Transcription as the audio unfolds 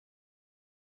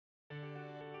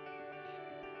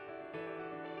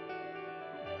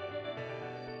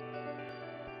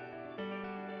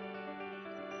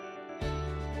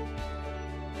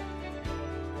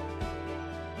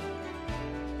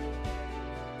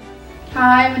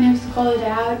Hi, my name is Nicole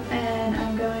Dowd, and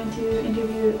I'm going to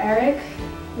interview Eric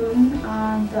Wooten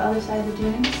on the other side of the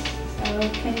dunes. So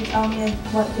can you tell me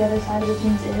what the other side of the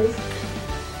dunes is?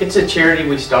 It's a charity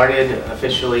we started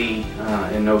officially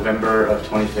in November of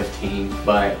 2015,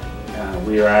 but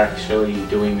we are actually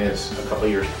doing this a couple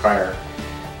years prior.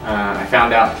 I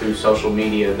found out through social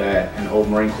media that an old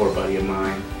Marine Corps buddy of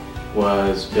mine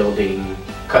was building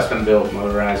custom-built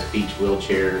motorized beach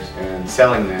wheelchairs and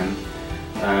selling them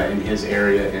in his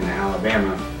area in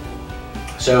Alabama.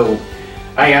 So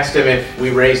I asked him if we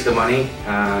raised the money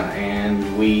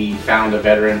and we found a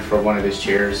veteran for one of his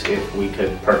chairs, if we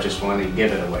could purchase one and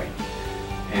give it away.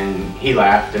 And he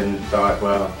laughed and thought,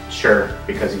 well, sure,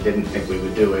 because he didn't think we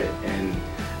would do it. And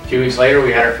a few weeks later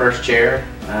we had our first chair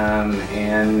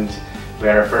and we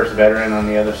had our first veteran on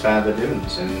the other side of the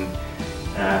dunes. And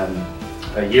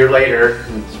a year later,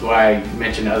 that's why I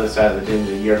mentioned the other side of the dunes,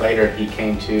 a year later he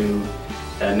came to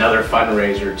another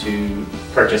fundraiser to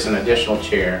purchase an additional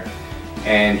chair,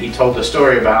 and he told the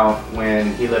story about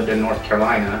when he lived in North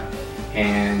Carolina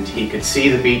and he could see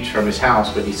the beach from his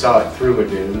house, but he saw it through a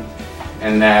dune,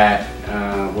 and that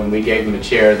when we gave him a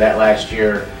chair that last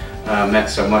year meant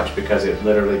so much because it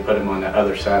literally put him on the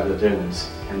other side of the dunes,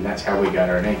 and that's how we got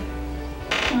our name.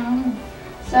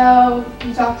 So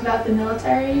you talked about the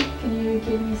military. Can you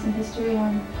give me some history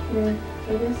on your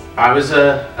focus? I was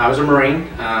a Marine.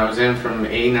 I was in from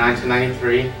 '89 to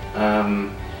 '93.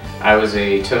 I was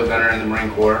a tow gunner in the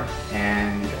Marine Corps,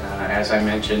 and as I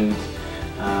mentioned,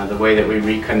 the way that we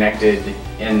reconnected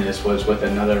in this was with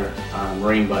another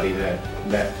Marine buddy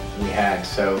that we had.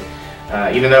 So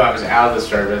even though I was out of the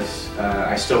service,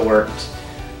 I still worked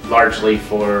largely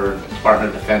for the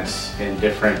Department of Defense in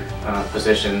different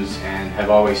positions and have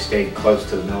always stayed close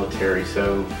to the military.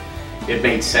 So it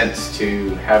made sense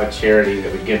to have a charity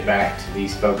that would give back to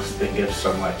these folks that give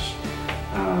so much.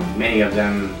 Many of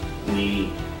them,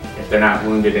 if they're not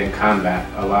wounded in combat,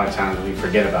 a lot of times we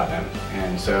forget about them.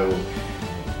 And so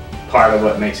part of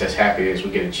what makes us happy is we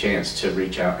get a chance to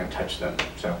reach out and touch them.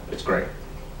 So it's great.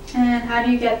 And how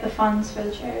do you get the funds for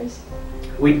the chairs?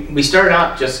 We started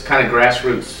out just kind of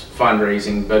grassroots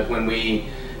fundraising, but when we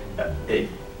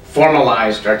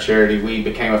formalized our charity, we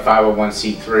became a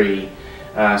 501c3.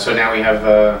 So now we have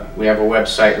a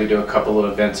website. We do a couple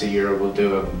of events a year. We'll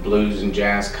do a blues and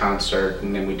jazz concert,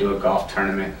 and then we do a golf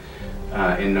tournament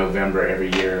in November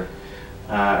every year.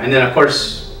 And then of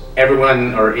course,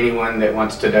 everyone or anyone that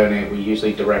wants to donate, we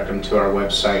usually direct them to our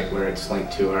website where it's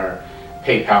linked to our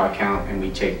PayPal account, and we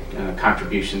take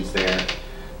contributions there.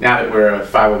 Now that we're a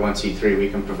 501c3, we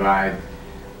can provide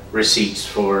receipts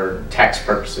for tax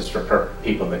purposes for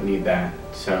people that need that.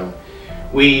 So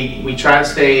we try to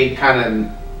stay kind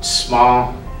of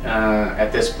small.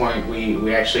 At this point,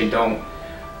 we actually don't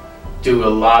do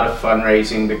a lot of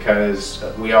fundraising because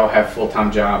we all have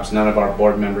full-time jobs. None of our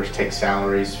board members take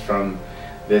salaries from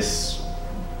this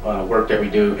work that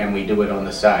we do, and we do it on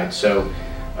the side. So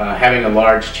having a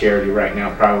large charity right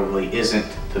now probably isn't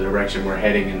the direction we're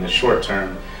heading in the short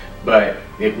term, but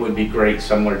it would be great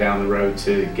somewhere down the road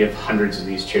to give hundreds of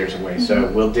these chairs away.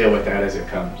 So we'll deal with that as it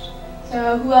comes.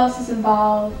 So who else is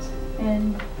involved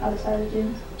in Other Side of the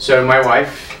Dunes? So my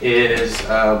wife is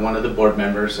one of the board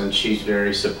members, and she's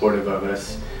very supportive of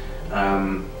us.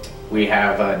 We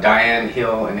have Diane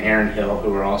Hill and Aaron Hill,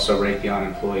 who are also Raytheon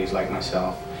employees like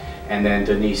myself. And then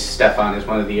Denise Stefan is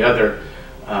one of the other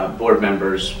board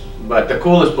members. But the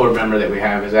coolest board member that we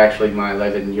have is actually my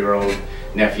 11-year-old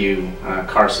nephew,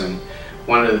 Carson.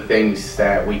 One of the things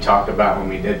that we talked about when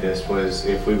we did this was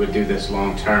if we would do this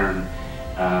long term,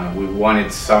 we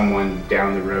wanted someone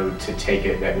down the road to take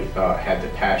it that we thought had the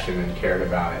passion and cared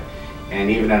about it. And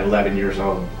even at 11 years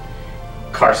old,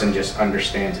 Carson just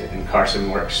understands it, and Carson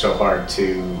works so hard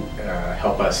to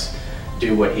help us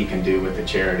do what he can do with the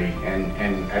charity.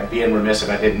 And I'd be remiss if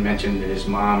I didn't mention that his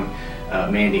mom,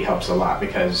 Mandy, helps a lot,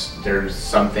 because there's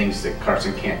some things that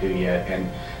Carson can't do yet, and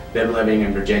them living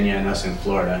in Virginia and us in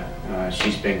Florida,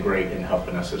 she's been great in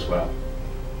helping us as well.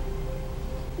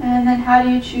 And then how do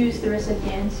you choose the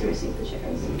recipients to receive the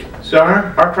chairs? So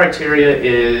our criteria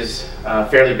is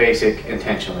fairly basic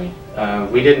intentionally.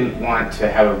 We didn't want to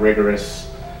have a rigorous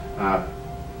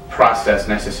process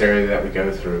necessarily that we go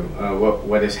through.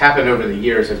 What has happened over the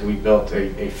years is we built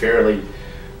a fairly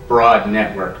broad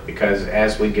network, because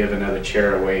as we give another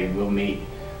chair away, we'll meet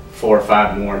 4 or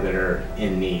 5 more that are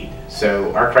in need.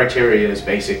 So our criteria is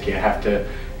basic. You have to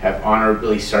have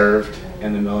honorably served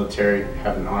in the military,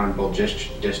 have an honorable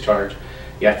discharge.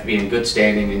 You have to be in good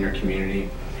standing in your community.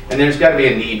 And there's got to be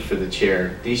a need for the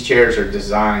chair. These chairs are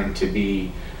designed to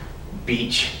be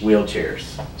beach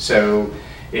wheelchairs. So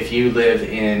if you live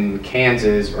in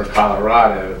Kansas or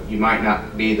Colorado, you might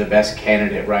not be the best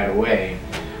candidate right away.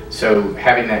 So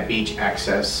having that beach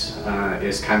access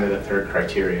is kind of the third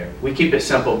criteria. We keep it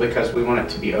simple because we want it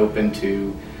to be open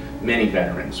to many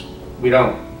veterans. We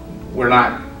don't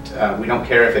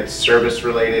care if it's service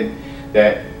related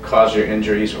that caused your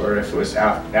injuries or if it was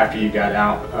after you got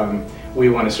out. We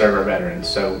want to serve our veterans,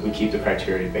 so we keep the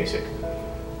criteria basic.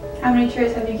 How many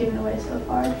chairs have you given away so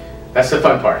far? That's the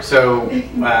fun part. So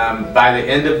by the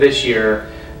end of this year,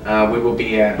 we will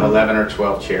be at 11 or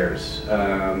 12 chairs.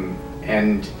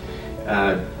 And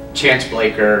Chance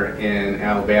Blaker in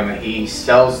Alabama, he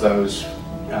sells those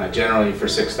generally for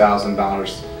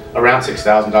 $6,000, around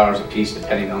 $6,000 a piece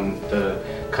depending on the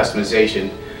customization.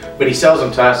 But he sells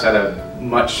them to us at a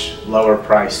much lower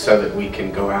price so that we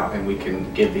can go out and we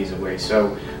can give these away.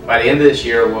 So by the end of this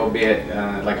year, we'll be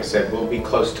at, like I said, we'll be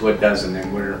close to a dozen,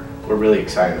 and we're really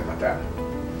excited about that.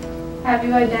 Have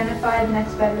you identified the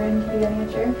next veteran to be getting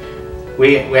a chair?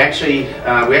 We actually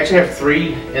have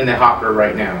 3 in the hopper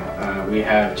right now. We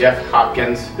have Jeff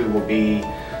Hopkins, who will be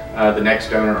the next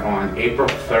donor on April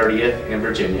 30th in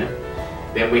Virginia.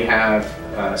 Then we have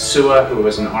Sua, who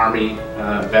was an Army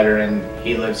veteran.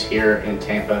 He lives here in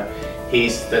Tampa.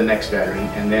 He's the next veteran.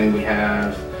 And then we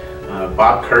have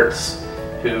Bob Kurtz,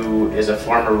 who is a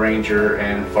former Ranger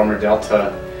and former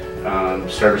Delta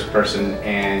service person,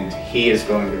 and he is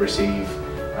going to receive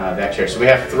that chair. So we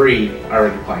have 3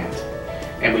 already planned.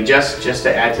 And we just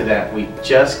to add to that, we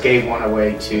just gave one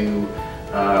away to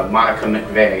Monica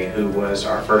McVeigh, who was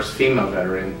our first female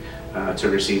veteran to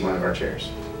receive one of our chairs.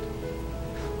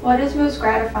 What is most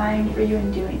gratifying for you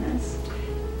in doing this?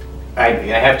 I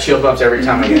have chill bumps every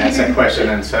time I get asked that question,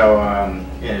 and so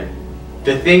yeah,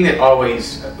 the thing that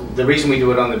always, the reason we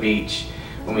do it on the beach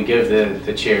when we give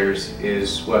the chairs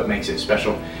is what makes it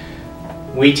special.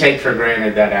 We take for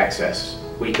granted that access.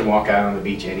 We can walk out on the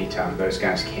beach anytime, those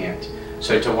guys can't.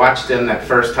 So to watch them that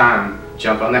first time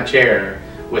jump on that chair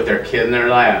with their kid in their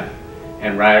lap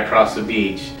and ride across the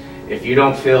beach, if you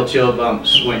don't feel chill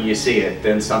bumps when you see it,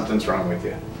 then something's wrong with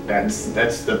you. That's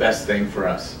the best thing for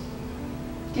us.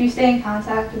 Do you stay in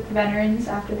contact with the veterans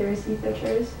after they receive their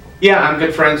chairs? Yeah, I'm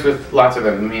good friends with lots of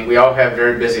them. I mean, we all have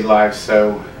very busy lives,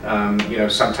 so you know,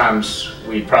 sometimes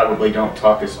we probably don't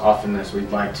talk as often as we'd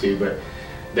like to, but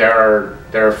there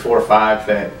are 4 or 5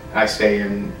 that I stay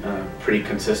in pretty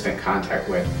consistent contact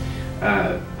with.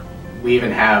 We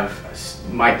even have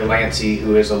Mike Delancey,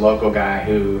 who is a local guy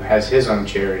who has his own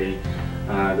charity,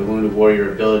 the Wounded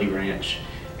Warrior Ability Ranch,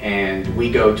 and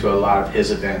we go to a lot of his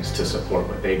events to support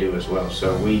what they do as well.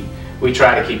 So we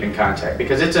try to keep in contact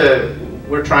because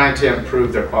we're trying to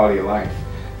improve their quality of life.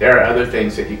 There are other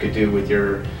things that you could do with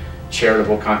your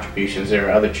charitable contributions. There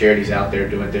are other charities out there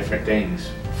doing different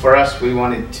things. For us, we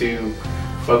wanted to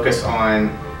focus on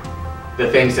the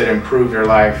things that improve your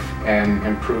life and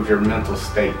improve your mental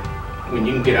state. When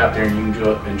you can get out there and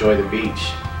you enjoy the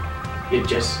beach, you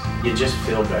just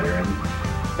feel better, and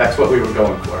that's what we were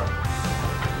going for.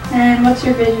 And what's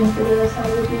your vision for the other side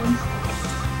of the dunes?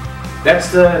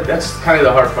 That's kind of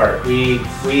the hard part. We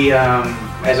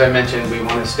as I mentioned, we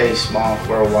want to stay small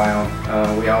for a while.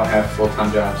 We all have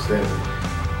full-time jobs that,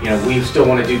 you know, we still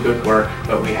want to do good work,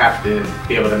 but we have to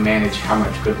be able to manage how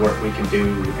much good work we can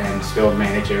do and still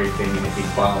manage everything and it be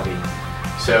quality.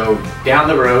 So down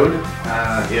the road,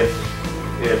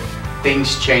 if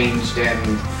things changed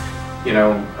and, you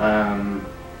know,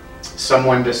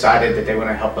 someone decided that they want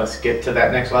to help us get to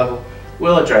that next level,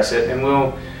 we'll address it, and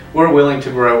we're willing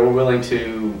to grow. We're willing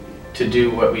to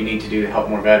do what we need to do to help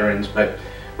more veterans. But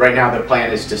right now the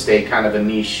plan is to stay kind of a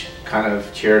niche kind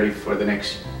of charity for the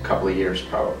next couple of years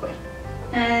probably.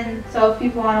 And so if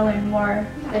people want to learn more,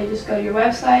 they just go to your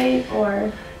website,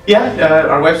 or? Yeah,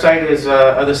 our website is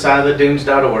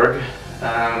othersideofthedunes.org.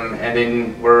 And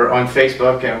then we're on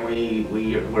Facebook, and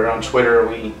we're on Twitter.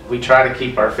 We try to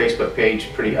keep our Facebook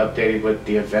page pretty updated with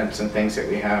the events and things that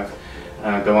we have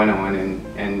going on,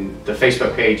 and the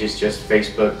Facebook page is just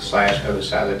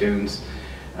Facebook/OtherSideOfTheDunes,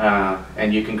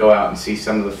 and you can go out and see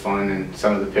some of the fun and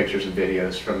some of the pictures and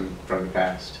videos from the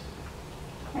past.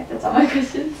 All right, that's all my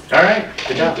questions. All right,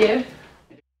 good job. Thank you.